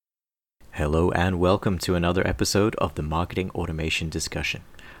Hello and welcome to another episode of the Marketing Automation Discussion.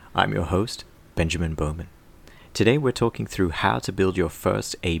 I'm your host, Benjamin Bowman. Today we're talking through how to build your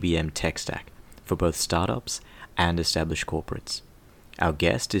first ABM tech stack for both startups and established corporates. Our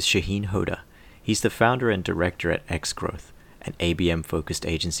guest is Shahin Hoda. He's the founder and director at Xgrowth, an ABM-focused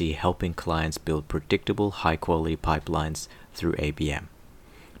agency helping clients build predictable, high-quality pipelines through ABM.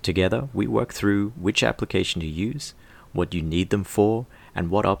 Together, we work through which application to use, what you need them for, and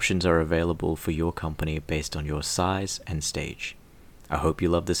what options are available for your company based on your size and stage. I hope you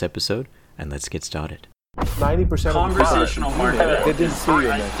love this episode, and let's get started. 90% conversational of marketing they didn't see you,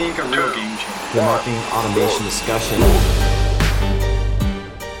 I man. think a real game changer. The Marketing Automation Discussion.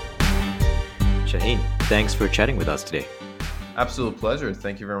 Shahin, thanks for chatting with us today. Absolute pleasure.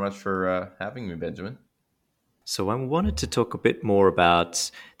 Thank you very much for having me, Benjamin. So I wanted to talk a bit more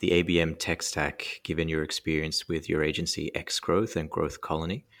about the ABM tech stack, given your experience with your agency Xgrowth and Growth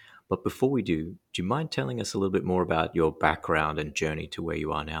Colony. But before we do you mind telling us a little bit more about your background and journey to where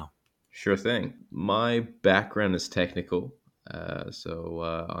you are now? Sure thing. My background is technical.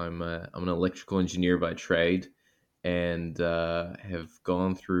 I'm an electrical engineer by trade and have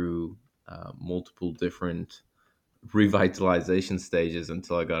gone through multiple different revitalization stages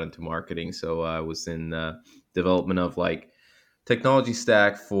until I got into marketing. So I was in development of technology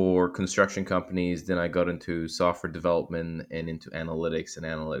stack for construction companies. Then I got into software development and into analytics, and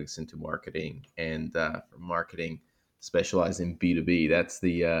analytics into marketing, and from marketing specialized in B2B. That's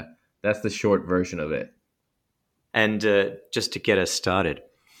the short version of it. And just to get us started,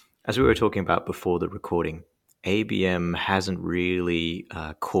 as we were talking about before the recording, ABM hasn't really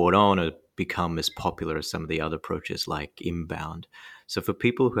caught on or become as popular as some of the other approaches like inbound. So for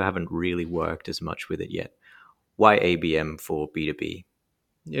people who haven't really worked as much with it yet, why ABM for B2B?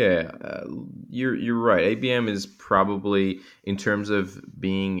 Yeah, you're right. ABM is probably, in terms of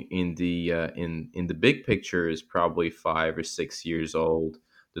being in the big picture, is probably 5 or 6 years old.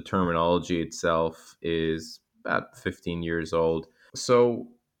 The terminology itself is about 15 years old. So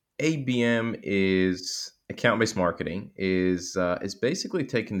ABM is account-based marketing is basically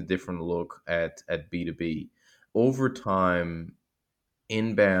taking a different look at B2B. Over time,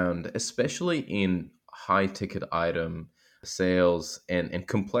 inbound, especially in high ticket item sales and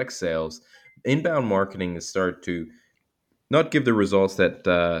complex sales, inbound marketing has started to not give the results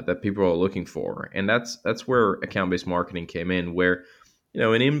that people are looking for, and that's where account based marketing came in. Where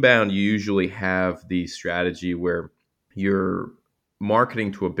in inbound you usually have the strategy where you're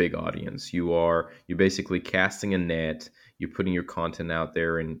marketing to a big audience. You're basically casting a net. You're putting your content out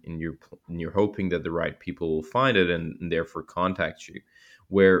there, and you're hoping that the right people will find it and therefore contact you.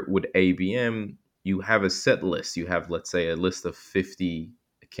 Where with ABM, you have a set list. You have, let's say, a list of 50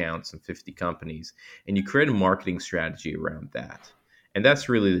 accounts and 50 companies, and you create a marketing strategy around that. And that's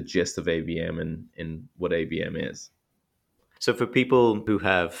really the gist of ABM and what ABM is. So for people who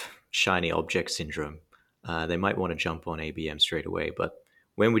have shiny object syndrome, they might want to jump on ABM straight away. But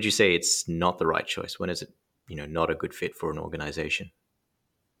when would you say it's not the right choice? When is it, not a good fit for an organization?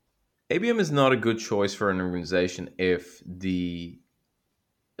 ABM is not a good choice for an organization if the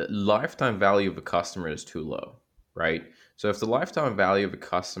lifetime value of a customer is too low, right? So if the lifetime value of a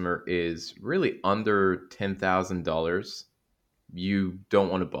customer is really under $10,000, you don't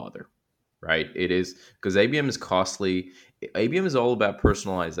want to bother, right? It is because ABM is costly. ABM is all about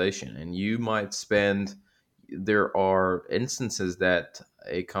personalization, and you might spend. There are instances that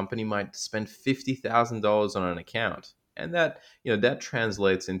a company might spend $50,000 on an account, and that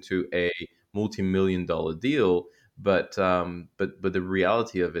translates into a multi-million-dollar deal. But the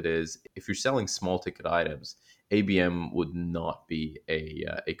reality of it is, if you're selling small ticket items, ABM would not be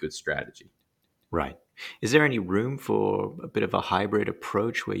a good strategy. Right. Is there any room for a bit of a hybrid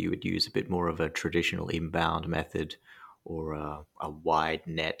approach where you would use a bit more of a traditional inbound method or a wide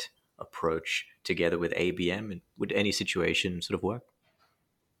net approach together with ABM? And would any situation sort of work?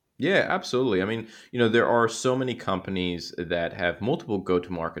 Yeah, absolutely. I mean, there are so many companies that have multiple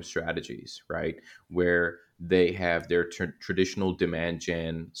go-to-market strategies, right? Where they have their traditional demand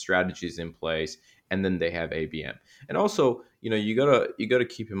gen strategies in place, and then they have ABM. And also, you gotta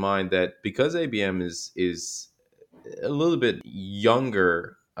keep in mind that because ABM is a little bit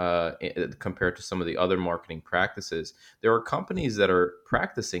younger compared to some of the other marketing practices, there are companies that are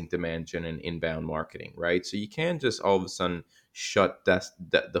practicing demand gen and inbound marketing, right? So you can't just all of a sudden shut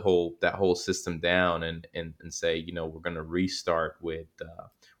that whole system down and say, we're going to restart with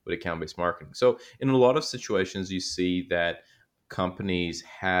account based marketing. So in a lot of situations, you see that companies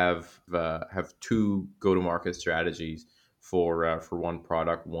have two go to market strategies for one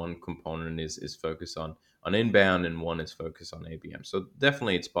product. One component is focused on inbound, and one is focused on ABM. So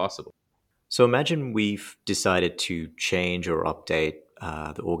definitely it's possible. So imagine we've decided to change or update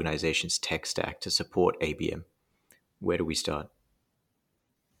the organization's tech stack to support ABM. Where do we start?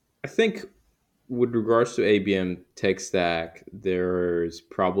 I think with regards to ABM tech stack, there's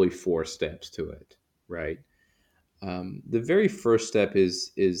probably four steps to it, right? The very first step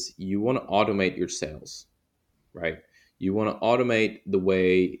is you want to automate your sales, right? You want to automate the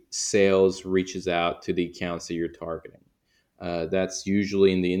way sales reaches out to the accounts that you're targeting. That's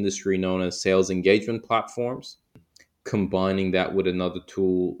usually in the industry known as sales engagement platforms. Combining that with another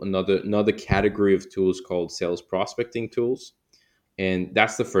tool, another category of tools called sales prospecting tools, and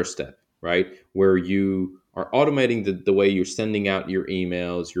that's the first step, right? Where you are automating the way you're sending out your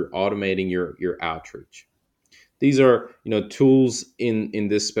emails, you're automating your outreach. These are tools in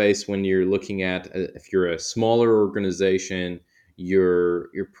this space. When you're looking at, if you're a smaller organization, you're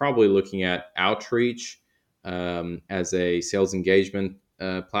probably looking at outreach as a sales engagement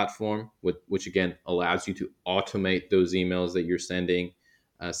platform, which again allows you to automate those emails that you're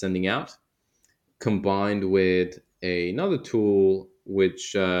sending out, combined with another tool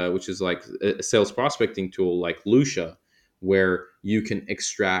which is like a sales prospecting tool like Lucia, where you can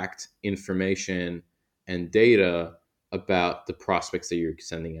extract information and data about the prospects that you're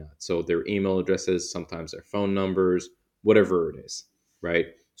sending out. So their email addresses, sometimes their phone numbers, whatever it is, right?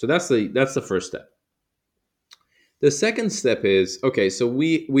 So that's the first step. The second step is, okay, so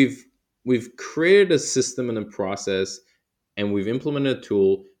we've created a system and a process, and we've implemented a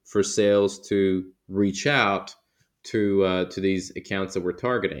tool for sales to reach out to these accounts that we're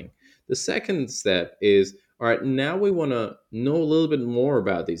targeting. The second step is, all right, now we want to know a little bit more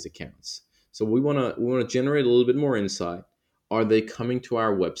about these accounts. So we want to generate a little bit more insight. Are they coming to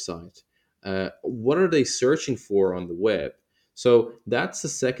our website? What are they searching for on the web? So that's the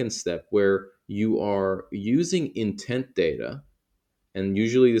second step, where you are using intent data, and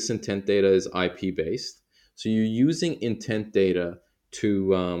usually this intent data is IP based. So you're using intent data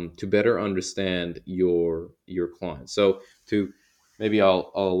to better understand your client. So to maybe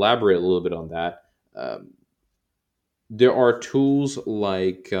I'll elaborate a little bit on that. There are tools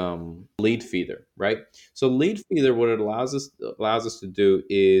like lead feeder, right? So lead feeder, what it allows us to do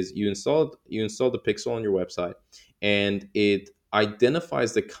is you install the pixel on your website, and it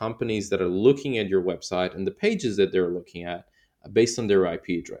identifies the companies that are looking at your website and the pages that they're looking at based on their IP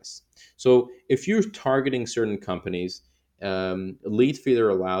address. So if you're targeting certain companies, lead feeder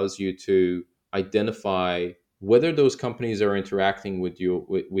allows you to identify whether those companies are interacting with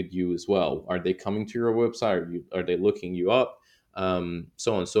you as well. Are they coming to your website? Are they looking you up?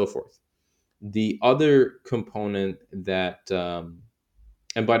 So on and so forth. The other component that,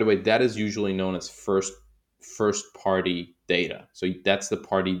 and by the way, that is usually known as first party data. So that's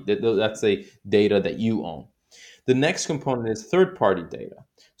the data that you own. The next component is third party data.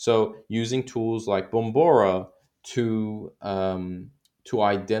 So using tools like Bombora to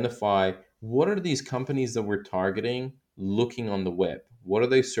identify what are these companies that we're targeting looking on the web. What are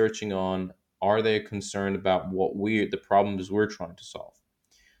they searching on? Are they concerned about the problems we're trying to solve?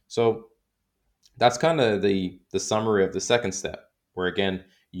 So that's kind of the summary of the second step, where again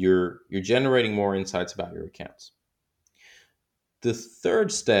you're generating more insights about your accounts. The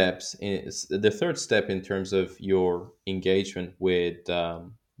third step in terms of your engagement with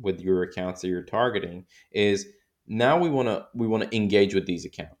your accounts that you're targeting is, now we want to engage with these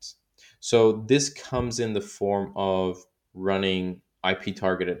accounts. So this comes in the form of running IP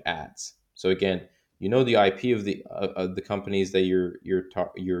targeted ads. So again, the IP of the companies that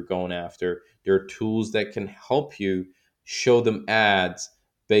you're going after. There are tools that can help you show them ads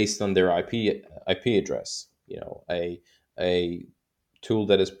based on their IP address. A tool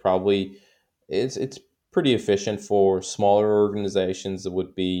that is probably, it's pretty efficient for smaller organizations. It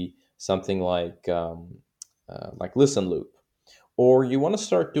would be something like Listen Loop. Or you want to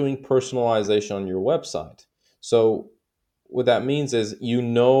start doing personalization on your website. So what that means is,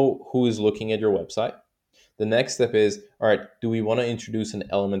 who is looking at your website. The next step is, all right, do we want to introduce an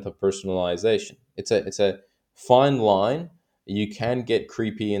element of personalization? It's a fine line. You can get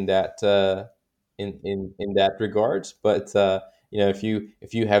creepy in that in that regards, but if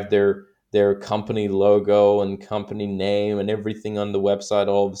you have their company logo and company name and everything on the website,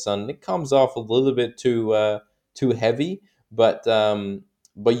 all of a sudden it comes off a little bit too heavy. But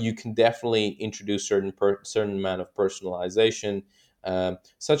you can definitely introduce certain amount of personalization,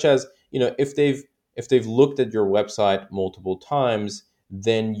 such as, if they've looked at your website multiple times,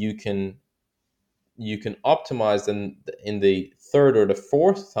 then you can optimize them. In the third or the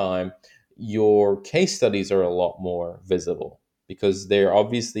fourth time, your case studies are a lot more visible, because they're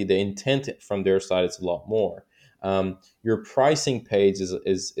obviously, the intent from their side is a lot more. Your pricing page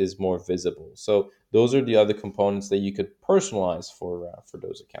is more visible. So those are the other components that you could personalize for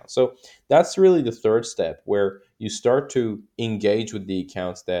those accounts. So that's really the third step, where you start to engage with the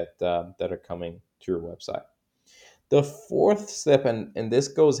accounts that are coming to your website. The fourth step, and this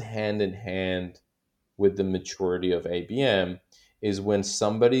goes hand in hand with the maturity of ABM, is when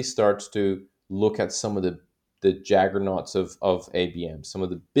somebody starts to look at some of the juggernauts of ABM, some of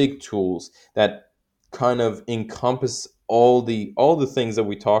the big tools that kind of encompass all the things that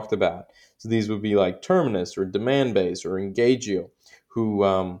we talked about. So these would be like Terminus or Demand Base or Engagio, who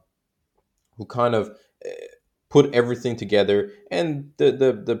who kind of put everything together, and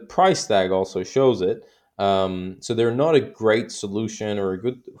the price tag also shows it. So they're not a great solution or a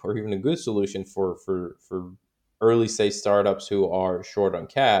good or even a good solution for early stage startups who are short on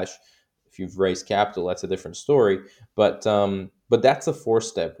cash. If you've raised capital, that's a different story. But that's the fourth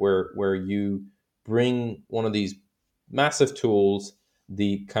step, where you bring one of these massive tools,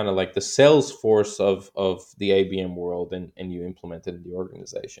 the kind of like the Salesforce of the ABM world, and you implement it in the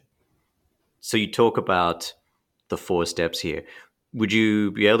organization. So you talk about the four steps here. Would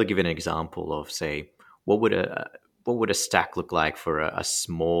you be able to give an example of, say, what would a stack look like for a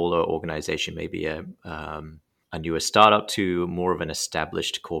smaller organization, maybe a newer startup to more of an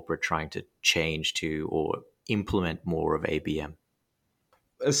established corporate trying to change to or implement more of ABM?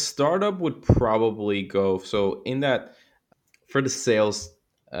 A startup would probably go so in that for the sales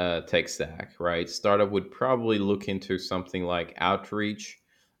tech stack, right? Startup would probably look into something like Outreach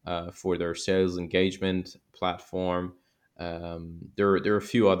for their sales engagement platform. There are a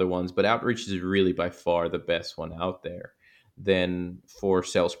few other ones, but Outreach is really by far the best one out there. Then for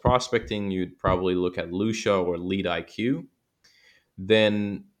sales prospecting, you'd probably look at Lucia or Lead IQ.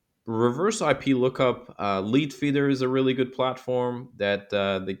 Then reverse IP lookup, Lead Feeder is a really good platform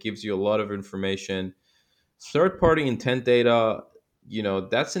that gives you a lot of information. Third party intent data,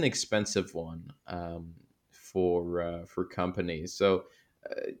 that's an expensive one for companies. So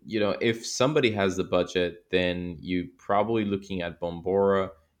if somebody has the budget, then you probably looking at Bombora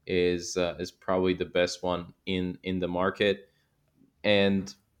is probably the best one in the market.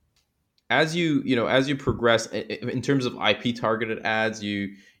 And as you progress in terms of IP targeted ads,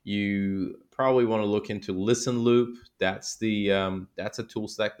 you probably want to look into Listen Loop. That's a tool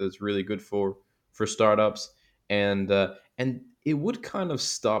stack that's really good for startups, and it would kind of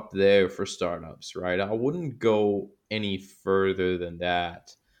stop there for startups, right? I wouldn't go any further than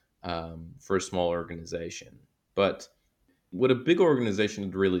that for a small organization. But with a big organization,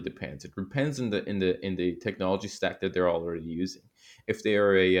 it really depends. It depends in the technology stack that they're already using. If they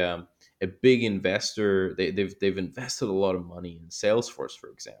are a big investor, they've invested a lot of money in Salesforce, for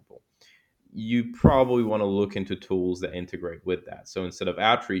example. You probably want to look into tools that integrate with that. So instead of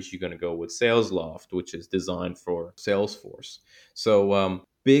Outreach, you're going to go with SalesLoft, which is designed for Salesforce. So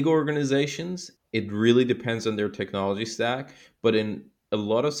big organizations, it really depends on their technology stack. But in a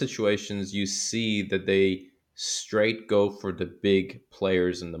lot of situations, you see that they straight go for the big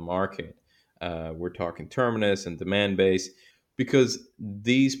players in the market. We're talking Terminus and Demand Base, because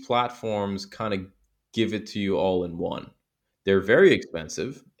these platforms kind of give it to you all in one. They're very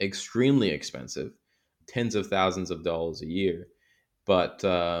expensive, extremely expensive, tens of thousands of dollars a year, but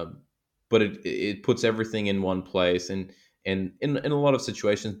it puts everything in one place. And in a lot of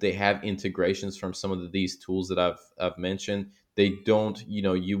situations, they have integrations from some of these tools that I've mentioned. They don't,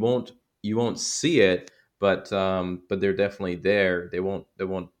 you won't see it, but they're definitely there. They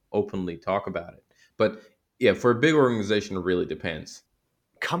won't openly talk about it. But yeah, for a big organization, it really depends.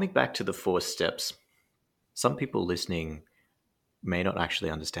 Coming back to the four steps, some people listening may not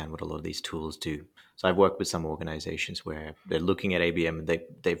actually understand what a lot of these tools do. So I've worked with some organizations where they're looking at ABM and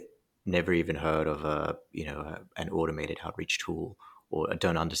they've never even heard of an automated outreach tool or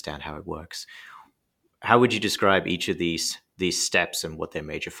don't understand how it works. How would you describe each of these steps and what their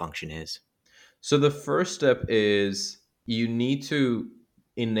major function is? So the first step is you need to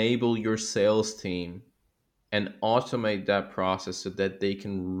enable your sales team and automate that process so that they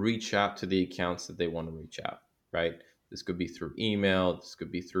can reach out to the accounts that they want to reach out, right? This could be through email, this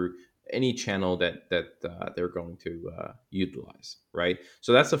could be through any channel that they're going to utilize, right?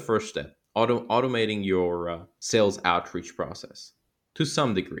 So that's the first step, automating your sales outreach process to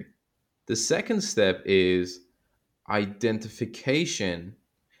some degree. The second step is identification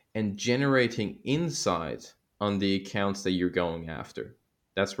and generating insight on the accounts that you're going after.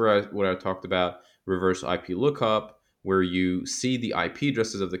 That's what I talked about, reverse IP lookup, where you see the IP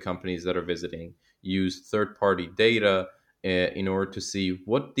addresses of the companies that are visiting, use third party data in order to see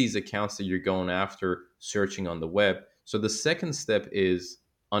what these accounts that you're going after searching on the web. So the second step is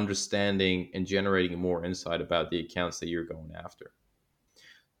understanding and generating more insight about the accounts that you're going after.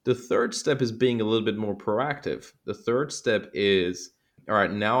 The third step is being a little bit more proactive. The third step is, all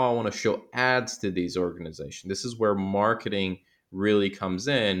right, now I want to show ads to these organizations. This is where marketing really comes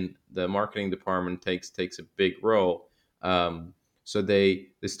in. The marketing department takes a big role. So they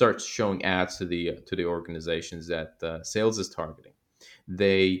start showing ads to the organizations that sales is targeting.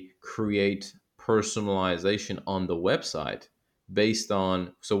 They create personalization on the website based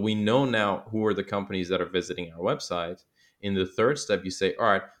on, so we know now who are the companies that are visiting our website. In the third step, you say, all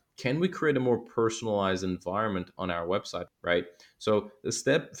right, can we create a more personalized environment on our website, right? So the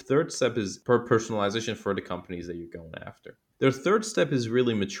third step is personalization for the companies that you're going after. The third step is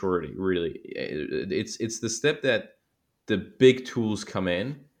really maturity. Really, it's the step that the big tools come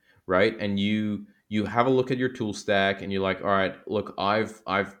in, right? And you have a look at your tool stack and you're like, all right, look,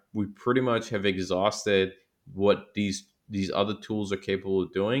 we pretty much have exhausted what these other tools are capable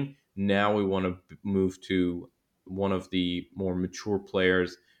of doing. Now we want to move to one of the more mature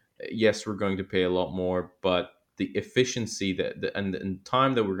players. Yes, we're going to pay a lot more, but the efficiency and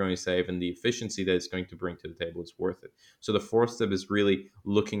time that we're going to save and the efficiency that it's going to bring to the table is worth it. So the fourth step is really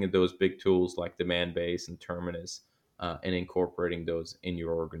looking at those big tools like Demand Base and Terminus, and incorporating those in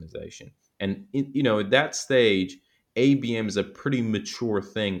your organization. And at that stage, ABM is a pretty mature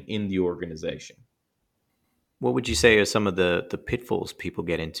thing in the organization. What would you say are some of the pitfalls people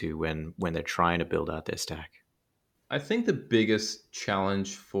get into when they're trying to build out their stack? I think the biggest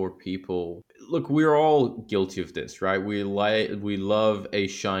challenge for people, look, we're all guilty of this, right? We love a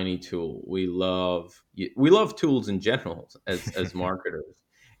shiny tool. We love tools in general as marketers.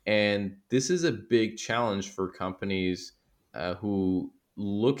 And this is a big challenge for companies who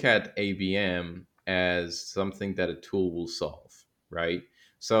look at ABM as something that a tool will solve, right?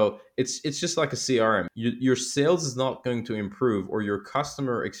 So it's just like a CRM. Your sales is not going to improve, or your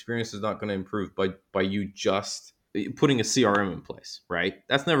customer experience is not going to improve by you just putting a CRM in place, right?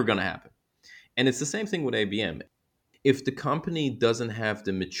 That's never going to happen. And it's the same thing with ABM. If the company doesn't have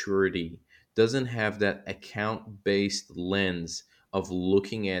the maturity, doesn't have that account based lens of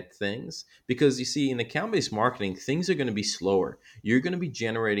looking at things, because you see, in account based marketing, things are going to be slower. You're going to be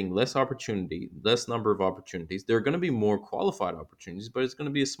generating less opportunity, less number of opportunities. There are going to be more qualified opportunities, but it's going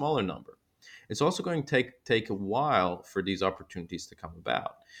to be a smaller number. It's also going to take a while for these opportunities to come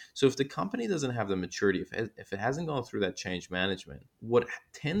about. So if the company doesn't have the maturity, if it hasn't gone through that change management, what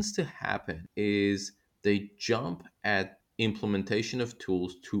tends to happen is they jump at implementation of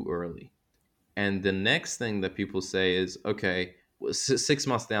tools too early. And the next thing that people say is, okay, 6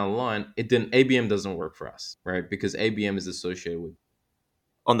 months down the line, it didn't ABM doesn't work for us, right? Because ABM is associated with.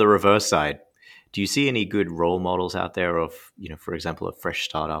 On the reverse side, do you see any good role models out there of, for example, a fresh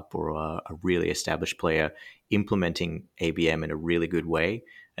startup or a really established player implementing ABM in a really good way?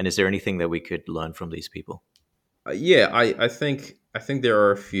 And is there anything that we could learn from these people? Yeah, I think there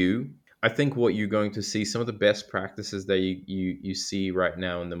are a few. I think what you're going to see, some of the best practices that you see right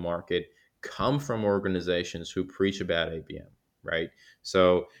now in the market come from organizations who preach about ABM, right?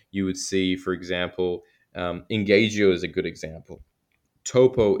 So you would see, for example, Engagio is a good example.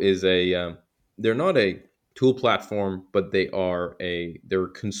 Topo is they're not a tool platform, but they're a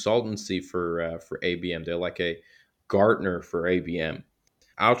consultancy for ABM. They're like a Gartner for ABM.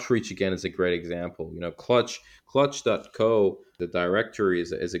 Outreach again is a great example. Clutch.co, the directory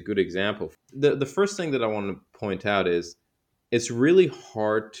is a good example. The first thing that I want to point out is it's really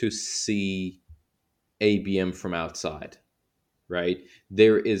hard to see ABM from outside, right?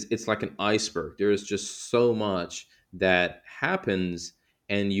 It's like an iceberg. There is just so much that happens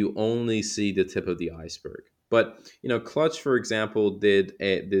and you only see the tip of the iceberg. But Clutch, for example, did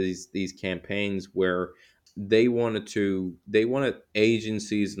these campaigns where they wanted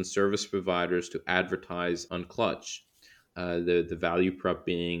agencies and service providers to advertise on Clutch. The value prop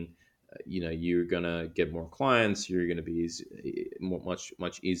being, you're gonna get more clients, you're gonna be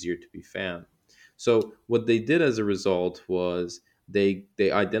much easier to be found. So what they did as a result was they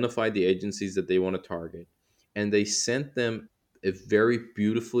identified the agencies that they want to target, and they sent them a very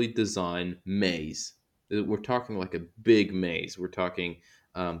beautifully designed maze. We're talking like a big maze. We're talking,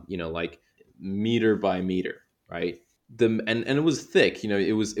 like meter by meter, right? And it was thick.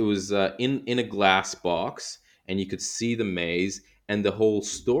 It was in a glass box, and you could see the maze. And the whole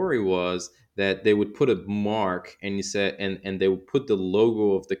story was that they would put a mark, and you said, and they would put the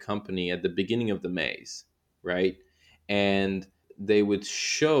logo of the company at the beginning of the maze, right? And they would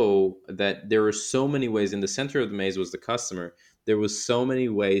show that there were so many ways. In the center of the maze was the customer. There was so many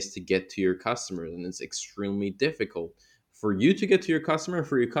ways to get to your customer, and it's extremely difficult for you to get to your customer,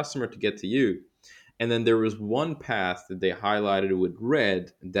 for your customer to get to you. And then there was one path that they highlighted with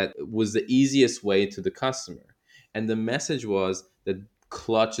red that was the easiest way to the customer. And the message was that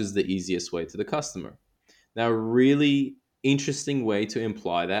clutch is the easiest way to the customer. Now, really interesting way to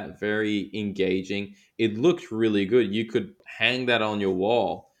imply that, very engaging. It looked really good. You could hang that on your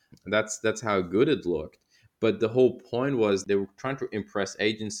wall. That's how good it looked. But the whole point was they were trying to impress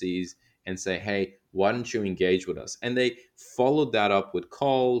agencies and say, "Hey, why don't you engage with us?" And they followed that up with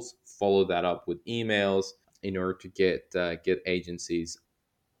calls, followed that up with emails in order to get agencies.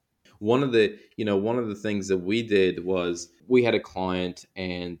 One of the things that we did was we had a client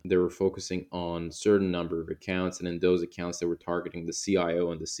and they were focusing on certain number of accounts, and in those accounts they were targeting the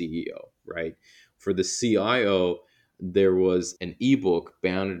CIO and the CEO, right? For the CIO, there was an ebook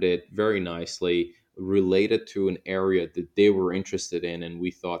bounded it very nicely related to an area that they were interested in, and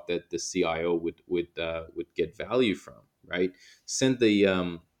we thought that the CIO would get value from, right? Send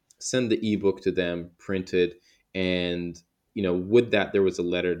the ebook to them, printed, and with that there was a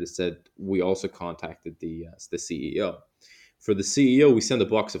letter that said we also contacted the CEO. For the CEO, we sent a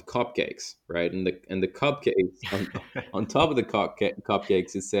box of cupcakes, right? And the cupcakes on top of the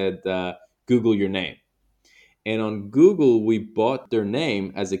cupcakes it said Google your name. And on Google, we bought their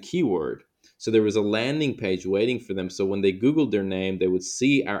name as a keyword. So there was a landing page waiting for them. So when they Googled their name, they would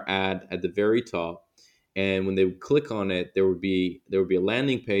see our ad at the very top. And when they would click on it, there would be a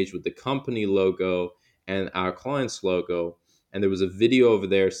landing page with the company logo and our client's logo. And there was a video over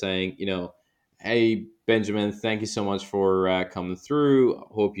there saying, "Hey Benjamin, thank you so much for coming through.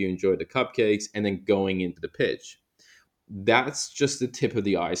 Hope you enjoyed the cupcakes," and then going into the pitch. That's just the tip of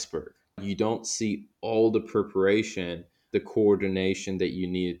the iceberg. You don't see all the preparation, the coordination that you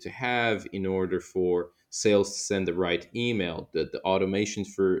needed to have in order for sales to send the right email, the automations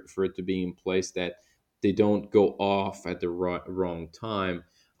for it to be in place that they don't go off at the wrong time.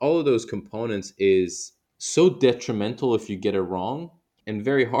 All of those components is so detrimental if you get it wrong and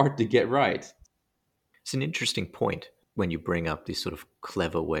very hard to get right. It's an interesting point when you bring up these sort of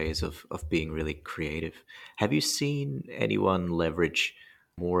clever ways of being really creative. Have you seen anyone leverage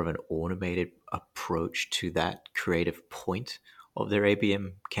more of an automated approach to that creative point of their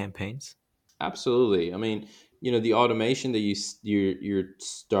ABM campaigns? Absolutely. I mean, the automation that you're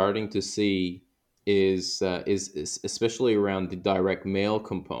starting to see is especially around the direct mail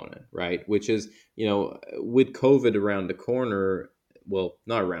component, right? Which is, with COVID around the corner, well,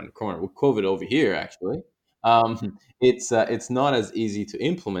 not around the corner, with COVID over here actually, it's not as easy to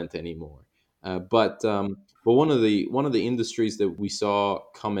implement anymore. But one of the industries that we saw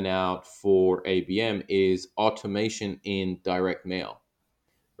coming out for ABM is automation in direct mail,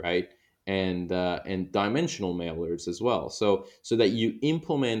 right? And dimensional mailers as well. So that you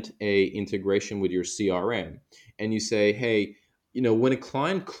implement a integration with your CRM, and you say, hey, when a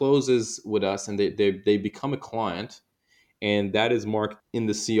client closes with us and they become a client, and that is marked in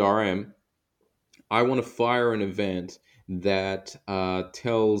the CRM, I want to fire an event that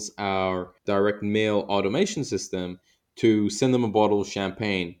tells our direct mail automation system to send them a bottle of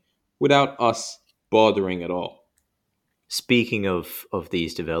champagne without us bothering at all. Speaking of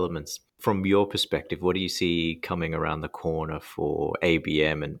these developments, from your perspective, what do you see coming around the corner for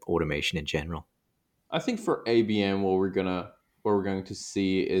ABM and automation in general? I think for ABM, what we're going to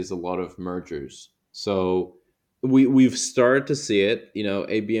see is a lot of mergers. So we've started to see it.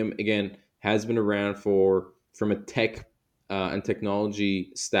 ABM again has been around from a tech and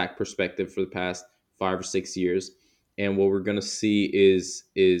technology stack perspective for the past 5 or 6 years, and what we're going to see is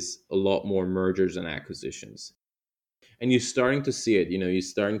a lot more mergers and acquisitions. And you're starting to see it. You're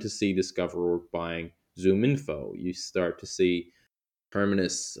starting to see Discover buying Zoom Info. You start to see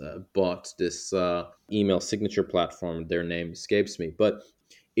Terminus bought this email signature platform. Their name escapes me, but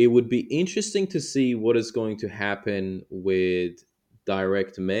it would be interesting to see what is going to happen with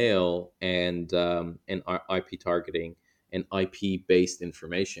direct mail and IP targeting and IP based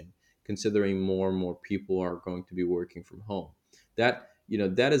information, considering more and more people are going to be working from home. That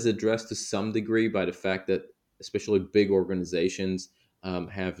is addressed to some degree by the fact that especially big organizations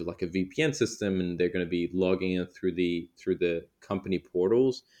have like a VPN system, and they're going to be logging in through the company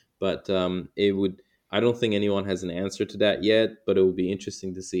portals. But it would. I don't think anyone has an answer to that yet, but it will be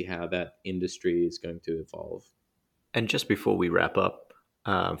interesting to see how that industry is going to evolve. And just before we wrap up,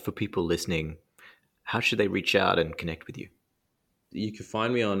 for people listening, how should they reach out and connect with you? You can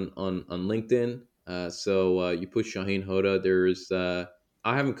find me on LinkedIn. So you put Shahin Hoda.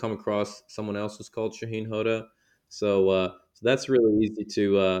 I haven't come across someone else who's called Shahin Hoda, so that's really easy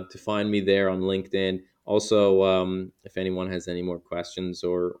to find me there on LinkedIn. Also, if anyone has any more questions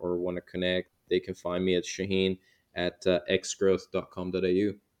or want to connect, they can find me at Shahin at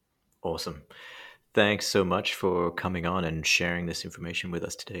xgrowth.com.au. Awesome. Thanks so much for coming on and sharing this information with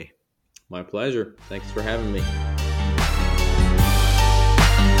us today. My pleasure. Thanks for having me.